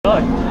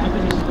fuck?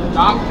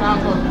 Doc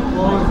Falco,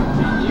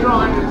 you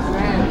don't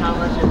understand how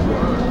much it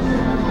blows.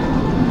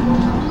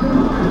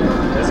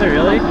 Is it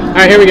really?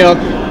 Alright, here we go.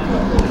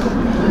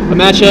 A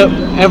matchup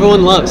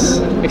everyone loves,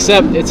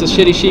 except it's a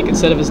shitty sheik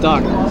instead of his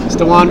doc. It's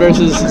Dewan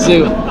versus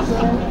Zoo.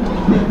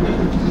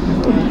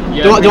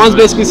 Yeah, Dewan's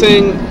basically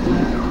saying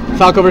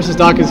Falco versus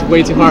Doc is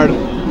way too hard,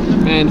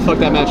 and fuck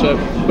that matchup.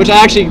 Which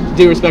I actually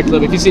do respect a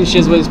little bit. If you've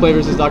seen Shizwiz play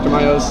versus Dr.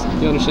 Mario's,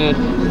 you understand.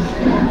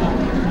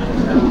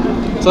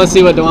 So let's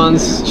see what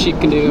Dewan's sheik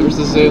can do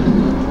versus Zoo.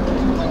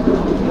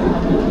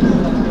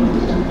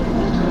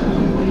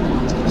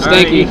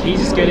 Stanky. He's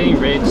just getting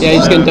raped. Yeah, he's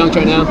just getting dunked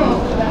right now.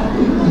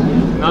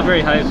 Not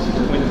very hype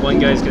when one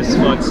guy gets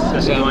fucked,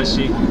 especially Dewan's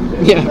sheik.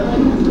 Yeah.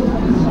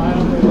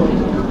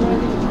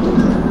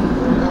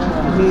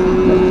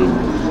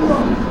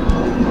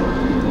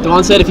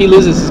 Dewan said if he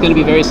loses, he's going to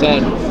be very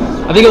sad.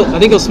 I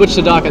think he'll switch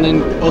to Doc and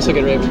then also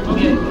get raped.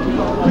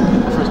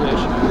 First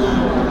match.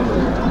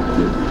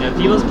 Yeah,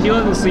 people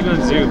have been sleeping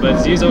on Zoo, but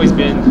Zoo's always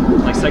been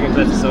like second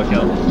best to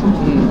SoCal.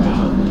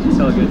 It's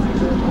hella good.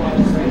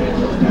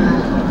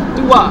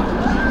 Dua.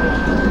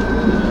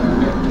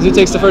 Zoo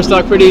takes the first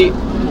stock pretty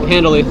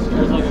handily.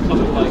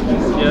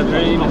 Yeah,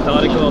 very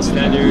methodical,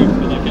 standard.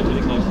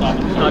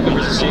 Not good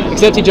versus sheik.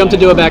 Except he jumped to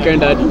do a backer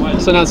and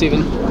died, so now it's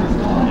even.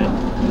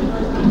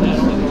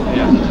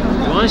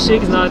 Dewan's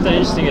sheik is not that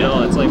interesting at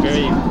all. It's like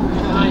very,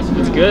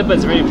 it's good, but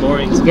it's very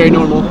boring. It's very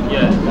normal.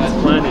 Yeah, it's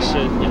bland as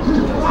shit.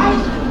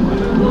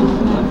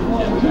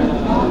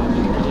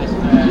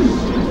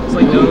 It's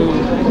like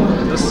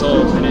no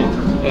soul in it.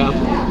 Yeah.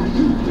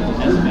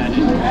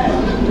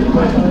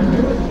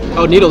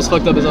 Oh, Needles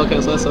fucked up his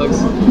LK, so that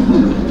sucks.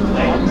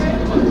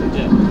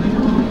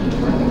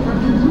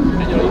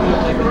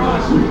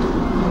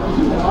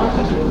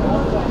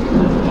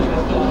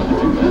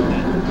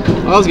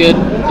 Oh, that was good.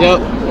 Yep.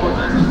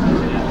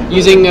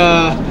 Using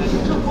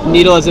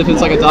Needle as if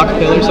it's like a Doc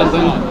pill or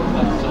something.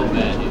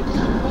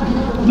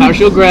 Power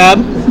shield grab.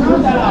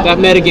 That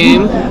meta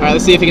game. Alright,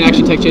 let's see if he can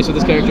actually take chase with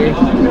this character.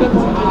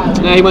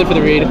 Nah, he went for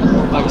the read.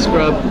 Like a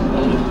scrub.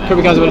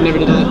 Kirby-Kaze would have never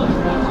done that.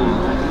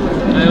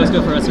 Alright, let's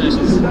go for us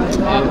smashes.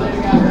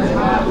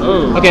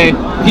 Oh. Okay,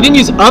 he didn't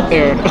use up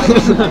air.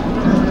 That's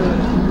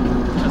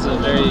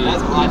an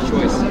odd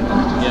choice.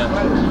 Yeah.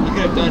 You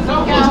could have done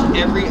almost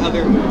every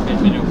other move and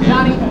been okay.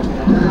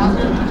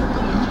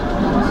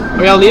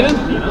 Are y'all leaving?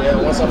 Yeah,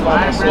 once I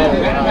find my slow,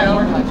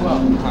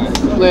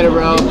 Later,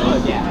 bro. Take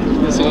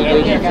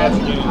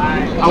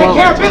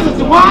care of business,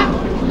 Dewan!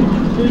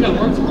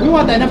 We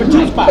want that number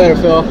 2 spot. Later,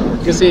 Phil.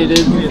 Good to see you,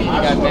 dude.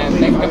 Goddamn,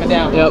 thanks for coming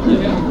down. Yep.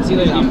 See you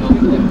later, Phil.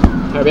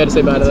 Alright, we had to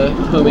say bye to the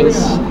homies.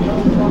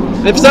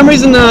 And for some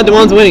reason,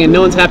 Dewan's winning, and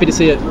no one's happy to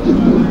see it.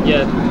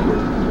 Yeah.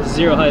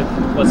 Zero hype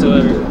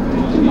whatsoever.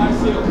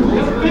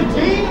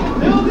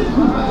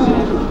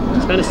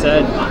 It's kind of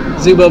sad.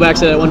 Zubo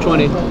backs it at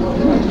 120.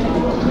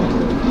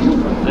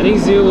 I think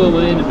Zoo will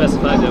win the best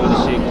of 5 though with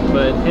the sheik,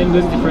 but him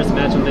losing the first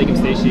match will make him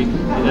stay sheik.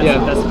 And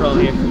that's the problem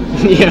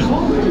here. Yeah.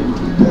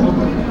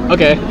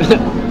 Okay.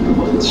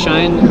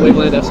 Shine,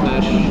 Waveland, F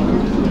smash.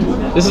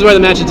 This is where the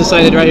match is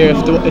decided right here.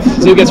 If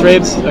Zoo gets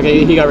raped,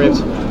 okay, he got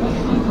raped.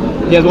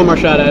 He has one more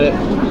shot at it.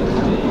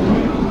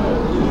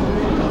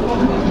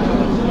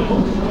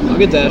 Oh,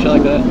 good dash, I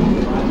like that.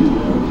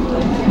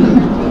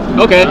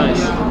 Okay.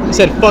 Nice. He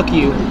said, fuck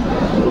you.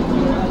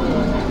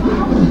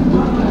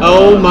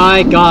 Oh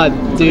my god,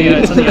 dude. Yeah,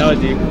 it's something I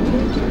would do.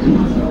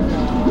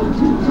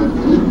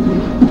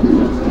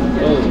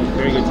 Oh,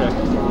 very good tech.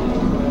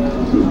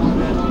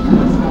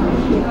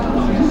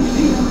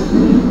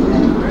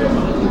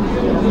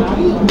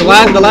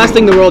 The last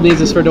thing the world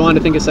needs is for Dewan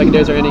to think his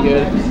secondaries are any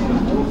good.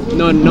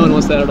 No one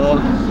wants that at all.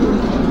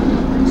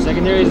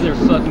 Secondaries are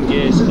fucking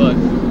gay as fuck.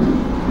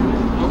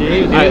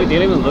 They don't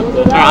even look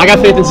good. Alright, I got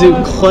faith in Zoo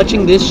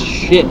clutching this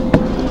shit.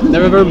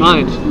 Never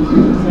mind.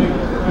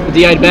 The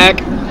DI'd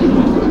back,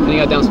 and he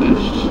got down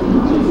smashed.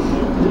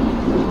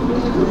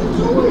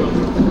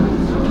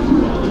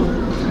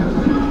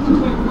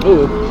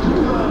 Ooh.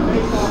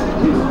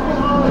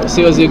 Let's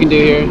see what Zoo can do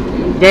here.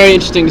 Very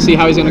interesting to see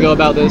how he's going to go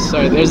about this.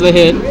 Alright, there's the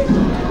hit.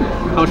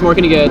 How much more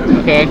can he get?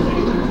 Okay.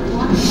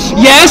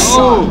 Yes!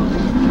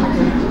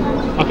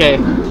 Okay.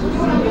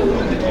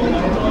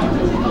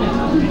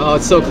 Oh,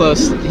 it's so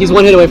close. He's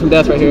one hit away from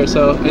death right here,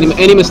 so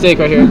any mistake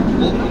right here.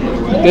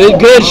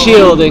 Good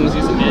shielding.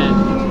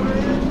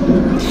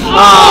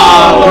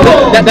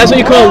 Oh, that's what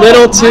you call a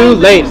little too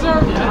late.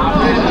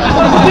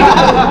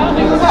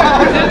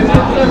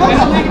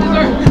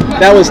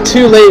 That was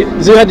too late.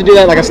 Zoo had to do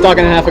that like a stock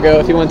and a half ago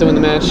if he wanted to win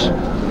the match.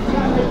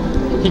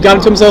 He got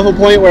to himself a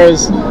point where he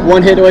was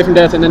one hit away from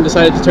death and then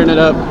decided to turn it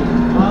up.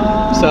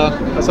 So,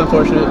 that's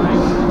unfortunate.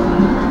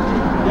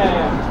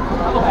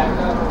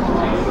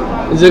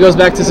 And Zoo goes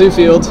back to Zoo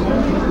Field.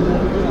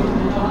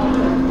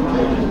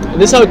 And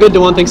this is how good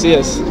Dewan thinks he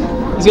is.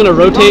 He's going to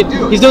rotate.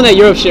 He's doing that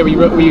Europe shit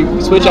where you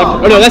switch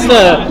after. Oh no, that's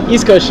the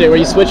East Coast shit where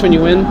you switch when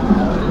you win.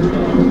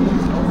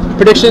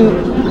 Prediction,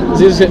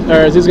 Zoo's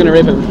going to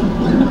rape him.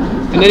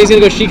 And then he's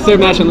going to go Sheik third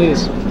match and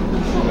lose.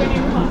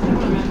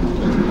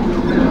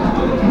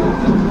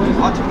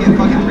 watch him get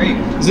fucking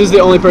raped. Zoo's the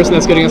only person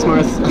that's good against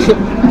Marth.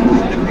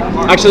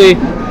 Actually,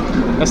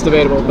 that's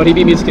debatable, but he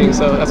beat Mutes King,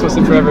 so that's what's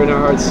in forever in our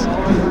hearts.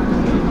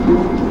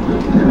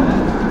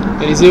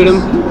 And he zooed him.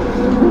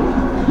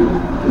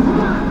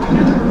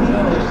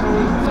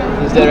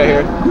 He's dead right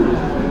here.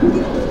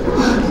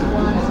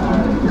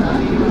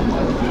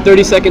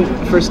 30-second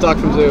first stock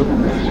from Zoo.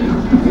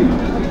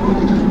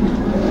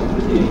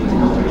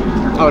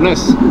 Oh,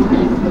 nice.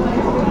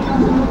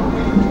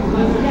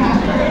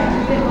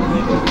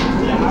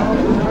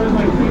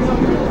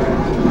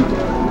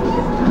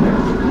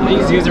 I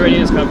think Zoo's already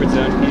in his comfort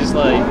zone. He's just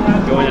like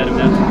going at him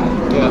now.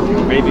 Yeah.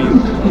 Raping.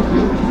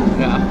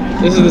 Yeah.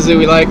 This is the Zoo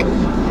we like.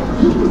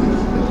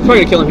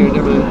 Probably gonna kill him here,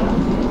 never mind.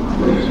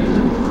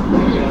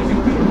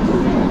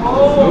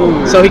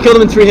 Ooh. So he killed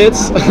him in 3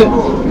 hits.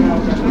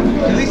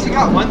 At least he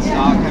got 1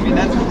 stock. I mean,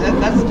 that's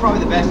probably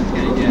the best he's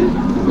gonna get.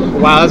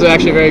 Wow, that was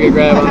actually a very good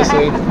grab,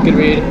 honestly. Good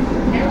read.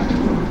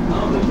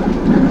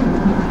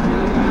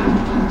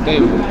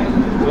 Damn.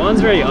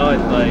 Juan's very odd,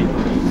 like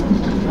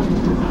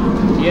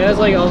he has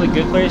like all the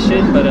good player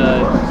shit, but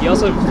he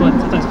also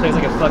sometimes plays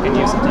like a fucking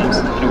you sometimes,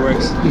 and it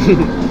works.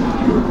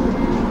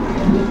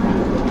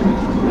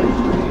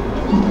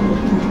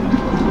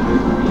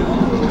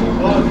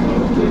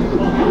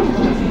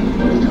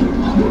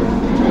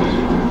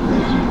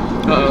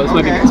 Uh-oh, this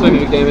might be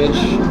big damage.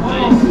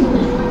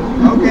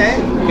 Okay.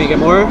 Can you get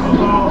more?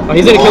 Oh,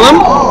 he's gonna kill him?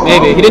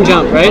 Maybe. He didn't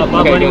jump, right? Bob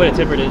Okay, Bunny good. would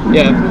have tippered it.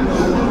 Yeah.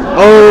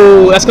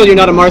 Oh, that's because you're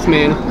not a Marth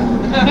man.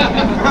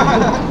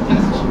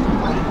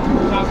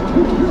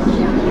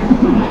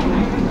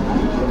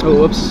 Oh,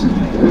 whoops.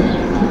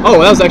 Oh,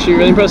 that was actually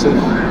really impressive.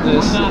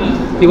 Nice.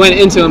 He went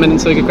into him and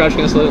so he could crouch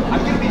cancel it.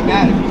 I'm gonna be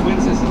mad if he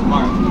wins this as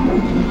Marth.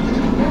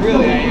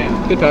 Really, I am.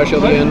 Good power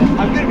shield again.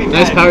 I'm gonna be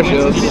Nice mad power if he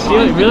wins shields. this.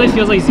 It really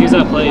feels like Zoo's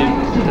outplayed,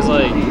 because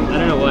like, I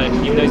don't know why,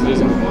 even though he's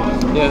losing.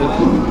 Yeah.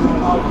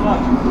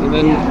 And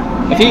then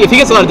if he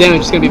gets a lot of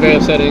damage, it's gonna be very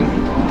upsetting.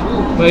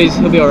 But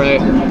he'll be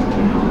alright.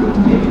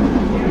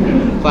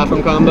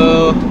 Platform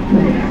combo. I'm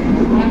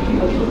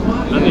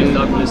the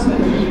optimist.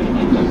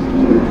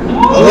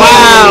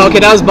 Wow, okay,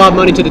 that was Bob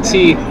Money to the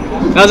T.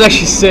 That was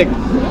actually sick.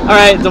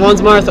 Alright, the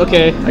one's Marth,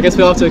 okay. I guess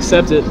we'll have to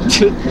accept it.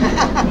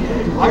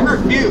 I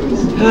refuse.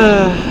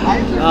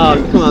 Oh,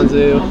 come on,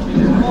 Zoo.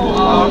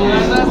 Oh,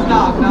 man, that's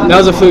not. That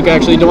was a fluke,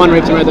 actually. DeJuan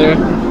raped him right there.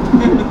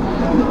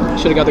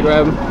 Should've got the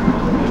grab.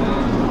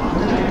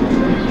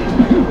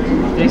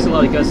 It takes a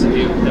lot of guts to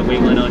do that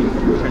wavelet on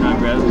turn on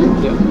grab.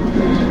 Yeah.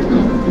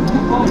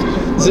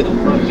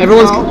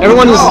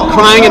 Everyone is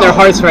crying in their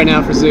hearts right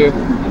now for Zoo.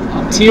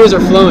 Tears are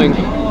flowing.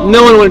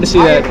 No one wanted to see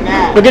that.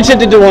 But good shit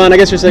to DeJuan. I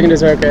guess your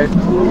seconders are okay.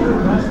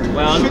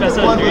 Wow, I'm Shouldn't best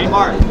have out won of 3. with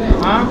Marth.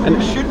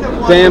 And Shouldn't have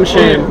won damn with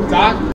shame. Doc?